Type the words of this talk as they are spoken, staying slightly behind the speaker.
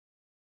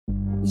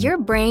Your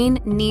brain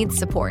needs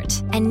support,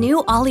 and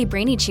new Ollie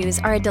Brainy Chews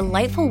are a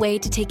delightful way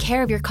to take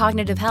care of your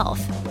cognitive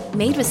health.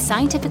 Made with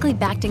scientifically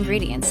backed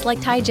ingredients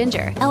like Thai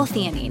ginger,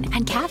 L-theanine,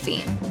 and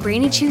caffeine,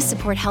 Brainy Chews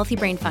support healthy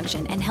brain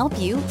function and help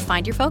you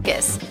find your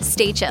focus,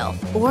 stay chill,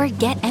 or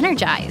get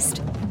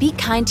energized. Be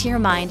kind to your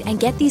mind and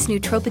get these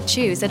nootropic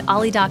chews at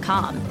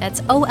ollie.com.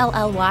 That's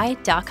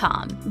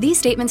OLLY.com. These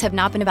statements have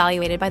not been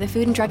evaluated by the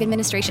Food and Drug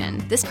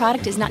Administration. This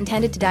product is not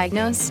intended to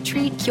diagnose,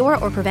 treat, cure,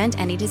 or prevent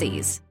any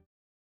disease.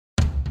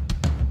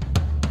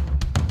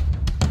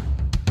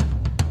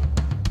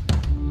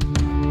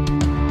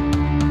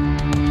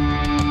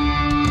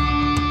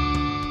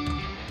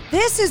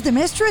 This is the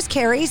Mistress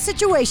Carrie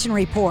Situation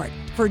Report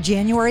for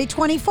January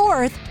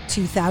 24th,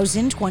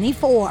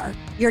 2024.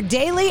 Your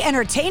daily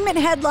entertainment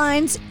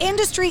headlines,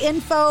 industry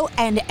info,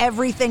 and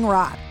everything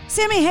rock.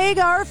 Sammy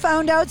Hagar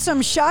found out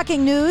some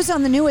shocking news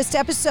on the newest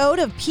episode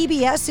of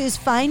PBS's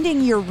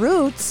Finding Your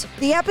Roots.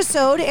 The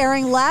episode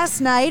airing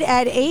last night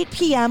at 8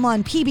 p.m.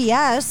 on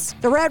PBS.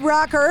 The Red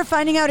Rocker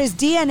finding out his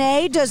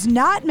DNA does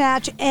not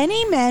match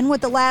any men with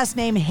the last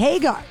name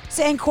Hagar,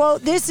 saying,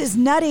 quote, "This is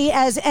nutty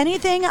as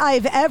anything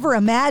I've ever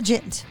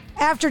imagined."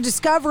 After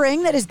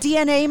discovering that his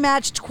DNA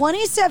matched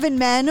 27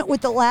 men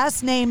with the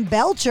last name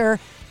Belcher,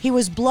 he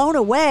was blown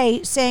away,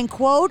 saying,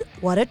 quote,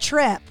 "What a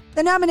trip."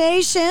 The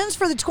nominations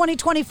for the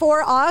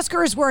 2024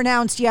 Oscars were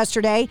announced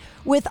yesterday,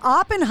 with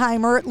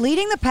Oppenheimer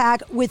leading the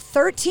pack with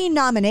 13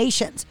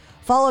 nominations,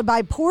 followed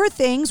by Poor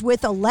Things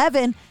with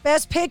 11.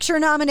 Best Picture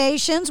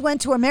nominations went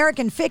to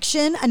American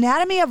Fiction,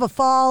 Anatomy of a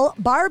Fall,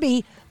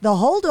 Barbie, The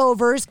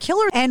Holdovers,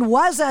 Killer, and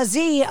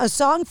Wazazi, A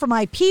Song for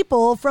My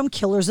People from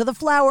Killers of the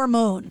Flower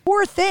Moon,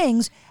 Poor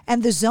Things,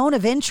 and The Zone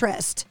of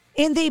Interest.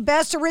 In the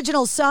Best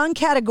Original Song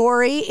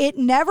category, It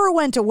Never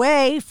Went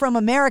Away from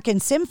American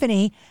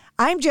Symphony,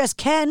 I'm Just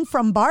Ken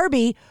from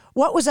Barbie,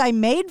 What Was I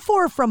Made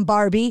For from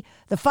Barbie,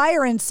 The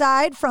Fire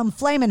Inside from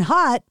Flamin'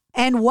 Hot,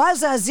 and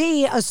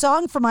Wazazi, A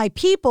Song for My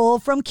People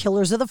from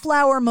Killers of the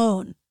Flower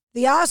Moon.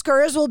 The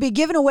Oscars will be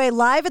given away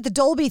live at the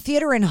Dolby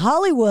Theater in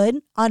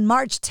Hollywood on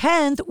March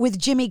 10th with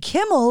Jimmy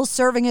Kimmel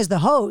serving as the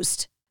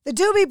host. The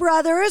Doobie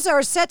Brothers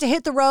are set to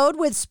hit the road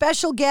with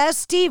special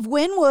guests Steve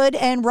Winwood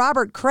and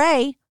Robert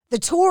Cray. The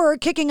tour,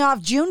 kicking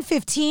off June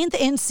 15th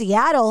in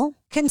Seattle,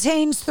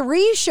 contains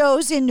 3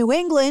 shows in New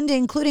England,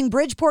 including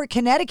Bridgeport,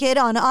 Connecticut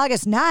on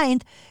August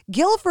 9th,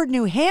 Guilford,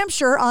 New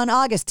Hampshire on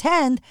August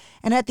 10th,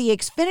 and at the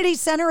Xfinity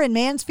Center in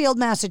Mansfield,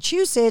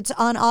 Massachusetts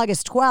on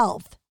August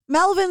 12th.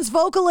 Melvin's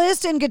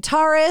vocalist and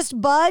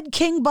guitarist Bud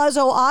King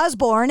Buzzo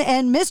Osborne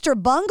and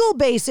Mr. Bungle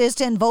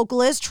bassist and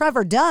vocalist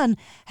Trevor Dunn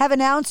have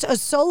announced a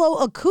solo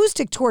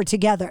acoustic tour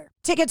together.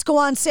 Tickets go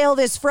on sale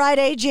this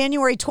Friday,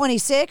 January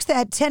 26th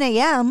at 10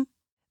 a.m.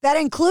 That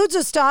includes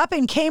a stop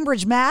in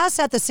Cambridge, Mass.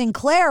 At the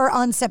Sinclair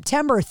on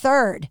September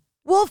 3rd.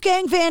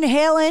 Wolfgang Van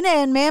Halen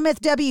and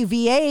Mammoth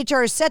WVH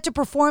are set to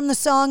perform the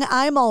song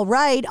I'm All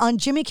Right on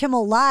Jimmy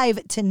Kimmel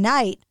Live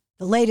tonight,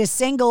 the latest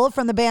single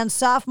from the band's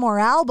sophomore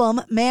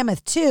album,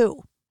 Mammoth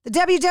 2. The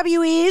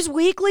WWE's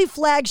weekly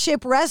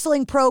flagship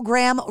wrestling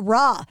program,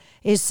 Raw,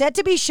 is set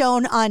to be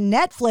shown on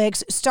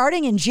Netflix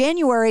starting in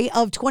January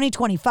of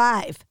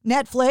 2025.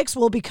 Netflix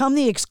will become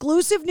the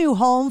exclusive new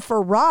home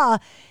for Raw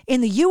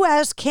in the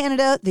U.S.,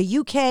 Canada, the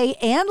U.K.,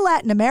 and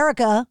Latin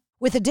America,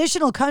 with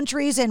additional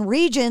countries and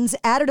regions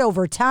added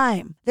over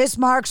time. This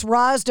marks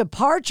Raw's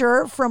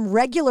departure from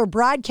regular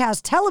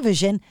broadcast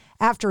television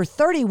after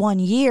 31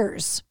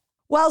 years.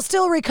 While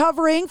still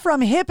recovering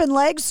from hip and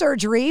leg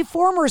surgery,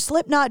 former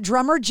Slipknot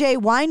drummer Jay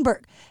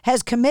Weinberg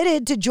has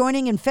committed to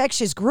joining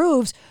Infectious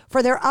Grooves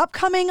for their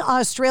upcoming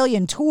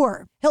Australian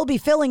tour. He'll be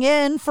filling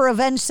in for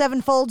Avenged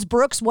Sevenfold's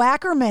Brooks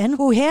Wackerman,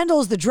 who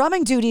handles the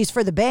drumming duties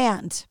for the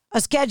band. A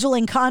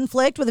scheduling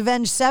conflict with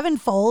Avenged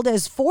Sevenfold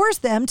has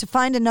forced them to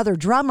find another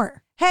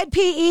drummer. Head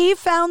PE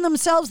found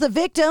themselves the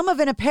victim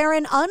of an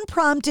apparent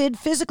unprompted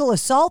physical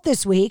assault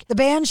this week. The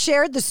band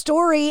shared the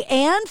story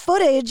and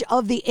footage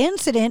of the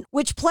incident,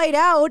 which played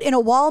out in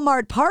a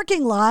Walmart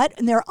parking lot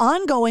in their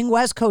ongoing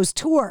West Coast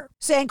tour.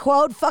 Saying,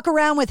 quote, "Fuck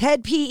around with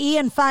Head PE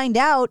and find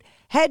out.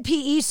 Head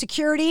PE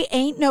security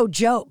ain't no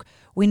joke.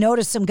 We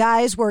noticed some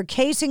guys were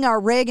casing our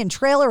rig and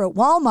trailer at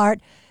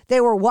Walmart.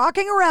 They were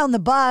walking around the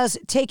bus,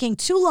 taking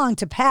too long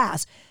to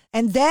pass,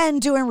 and then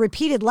doing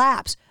repeated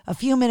laps. A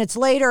few minutes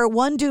later,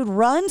 one dude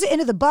runs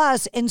into the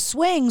bus and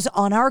swings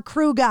on our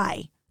crew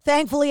guy.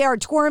 Thankfully, our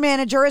tour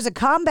manager is a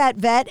combat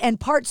vet and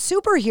part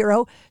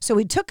superhero, so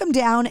we took him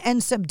down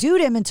and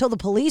subdued him until the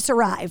police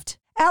arrived."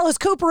 Alice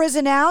Cooper has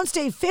announced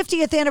a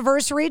 50th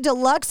anniversary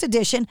deluxe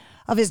edition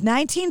of his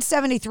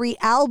 1973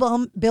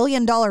 album,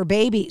 Billion Dollar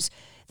Babies.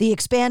 The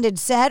expanded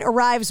set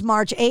arrives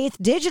March 8th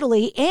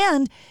digitally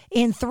and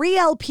in 3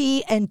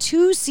 LP and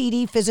 2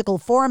 CD physical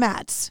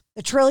formats.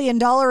 The $1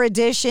 Trillion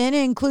edition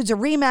includes a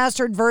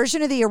remastered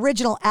version of the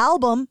original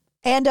album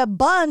and a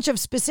bunch of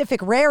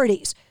specific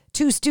rarities,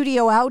 2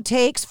 studio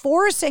outtakes,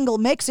 4 single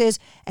mixes,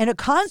 and a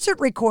concert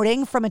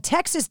recording from a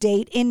Texas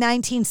date in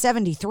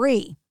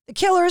 1973. The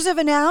Killers have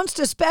announced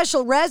a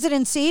special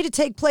residency to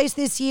take place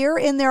this year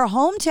in their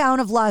hometown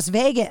of Las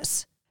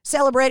Vegas.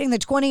 Celebrating the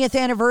 20th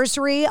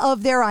anniversary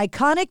of their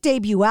iconic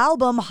debut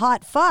album,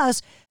 Hot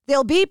Fuss,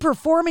 they'll be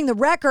performing the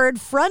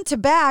record front to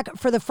back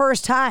for the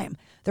first time.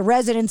 The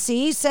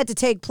residency set to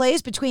take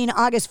place between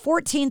August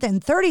 14th and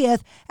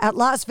 30th at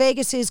Las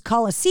Vegas's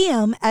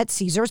Coliseum at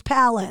Caesars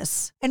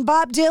Palace. And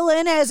Bob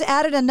Dylan has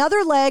added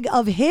another leg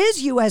of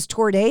his U.S.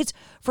 tour dates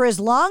for his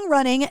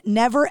long-running,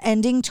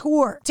 never-ending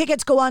tour.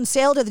 Tickets go on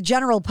sale to the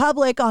general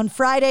public on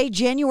Friday,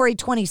 January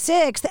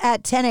 26th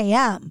at 10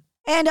 a.m.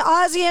 And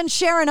Ozzy and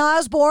Sharon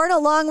Osbourne,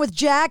 along with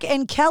Jack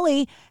and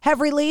Kelly,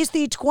 have released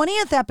the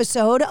 20th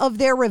episode of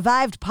their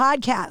revived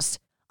podcast.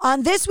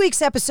 On this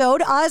week's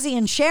episode, Ozzy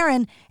and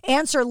Sharon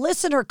answer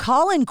listener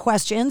call-in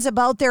questions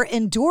about their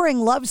enduring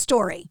love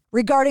story.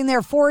 Regarding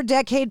their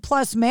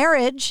 4-decade-plus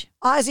marriage,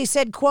 Ozzy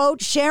said,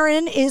 quote,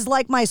 "Sharon is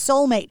like my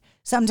soulmate.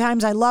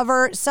 Sometimes I love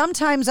her,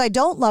 sometimes I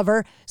don't love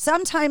her,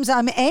 sometimes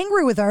I'm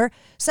angry with her,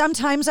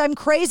 sometimes I'm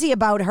crazy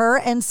about her,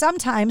 and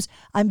sometimes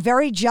I'm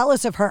very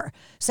jealous of her.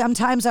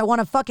 Sometimes I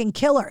want to fucking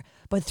kill her.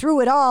 But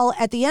through it all,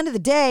 at the end of the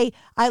day,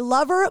 I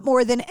love her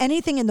more than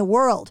anything in the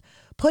world.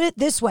 Put it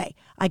this way,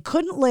 I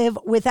couldn't live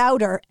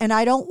without her, and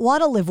I don't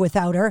want to live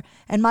without her,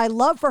 and my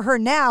love for her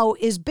now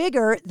is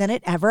bigger than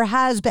it ever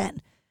has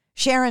been."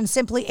 Sharon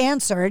simply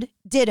answered,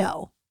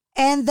 "Ditto."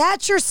 And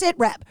that's your Sit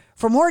Rep.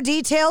 For more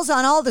details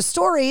on all the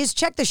stories,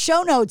 check the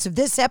show notes of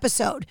this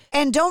episode.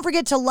 And don't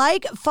forget to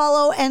like,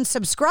 follow, and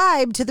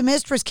subscribe to the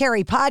Mistress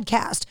Carrie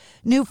podcast.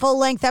 New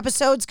full-length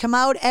episodes come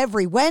out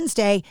every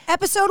Wednesday.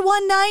 Episode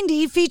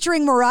 190,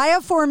 featuring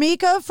Mariah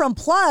Formica from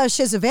Plush,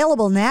 is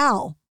available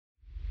now.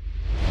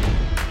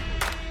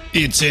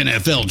 It's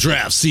NFL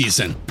draft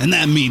season, and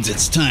that means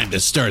it's time to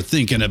start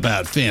thinking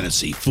about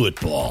fantasy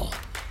football.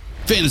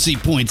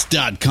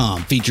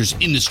 FantasyPoints.com features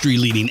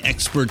industry-leading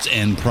experts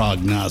and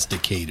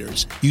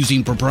prognosticators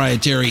using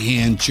proprietary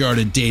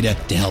hand-charted data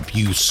to help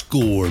you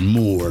score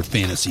more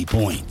fantasy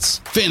points.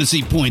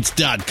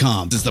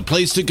 FantasyPoints.com is the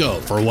place to go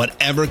for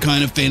whatever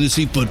kind of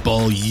fantasy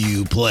football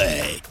you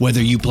play.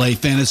 Whether you play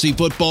fantasy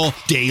football,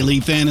 daily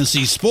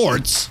fantasy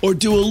sports, or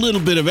do a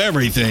little bit of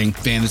everything,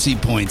 Fantasy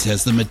Points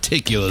has the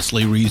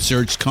meticulously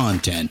researched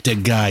content to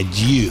guide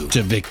you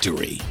to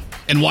victory.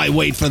 And why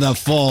wait for the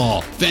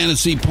fall?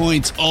 Fantasy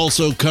Points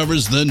also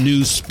covers the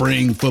new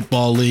spring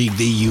football league,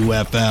 the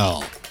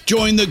UFL.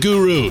 Join the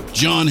guru,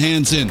 John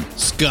Hansen,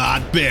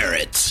 Scott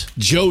Barrett,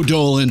 Joe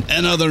Dolan,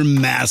 and other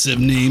massive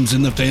names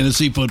in the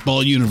fantasy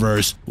football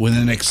universe with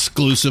an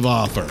exclusive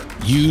offer.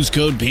 Use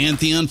code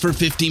Pantheon for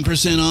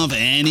 15% off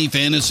any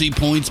Fantasy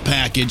Points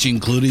package,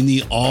 including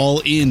the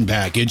all-in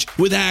package,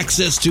 with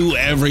access to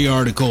every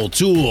article,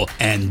 tool,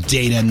 and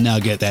data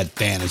nugget that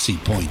Fantasy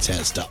Points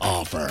has to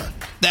offer.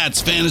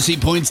 That's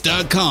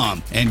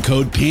FantasyPoints.com and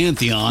code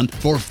Pantheon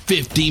for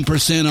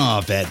 15%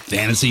 off at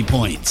Fantasy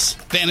Points.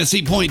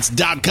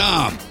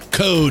 FantasyPoints.com,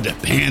 code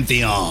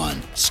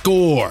Pantheon.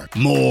 Score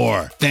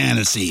more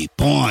fantasy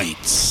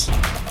points.